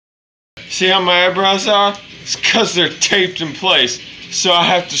See how my eyebrows are? It's because they're taped in place. So I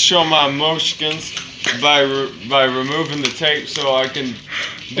have to show my emotions by removing the tape so I can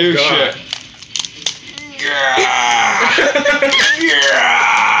do shit. Yeah.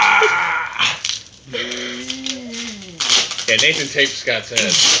 Yeah, Nathan taped Scott's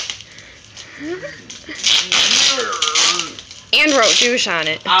head. And wrote douche on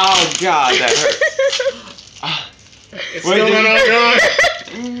it. Oh God, that hurt. It's still not all gone.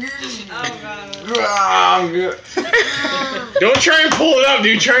 Oh God. Don't try and pull it up,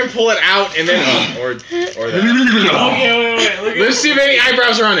 dude. Try and pull it out and then or that. Okay, wait. Look Let's see if any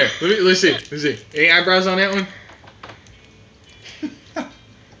eyebrows are on there. Let's see. Any eyebrows on that one?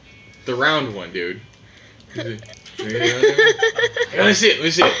 The round one, dude. Let me see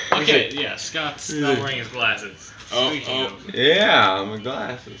it. Okay, yeah, Scott's not wearing his glasses. Oh. Yeah, my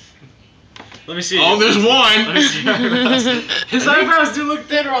glasses. Let me see. Oh, there's one. Let me see your eyebrows. His eyebrows do look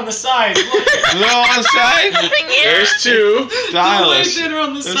thinner on the sides. Look. No, on the side? There's two. Stylish. They're way thinner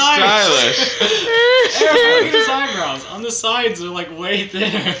on the They're sides. stylish. Eric, look at his eyebrows. On the sides are like way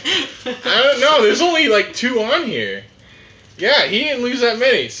thinner. I don't know. There's only like two on here. Yeah, he didn't lose that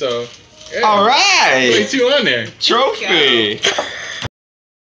many, so. Yeah. All right. Only two on there. Trophy.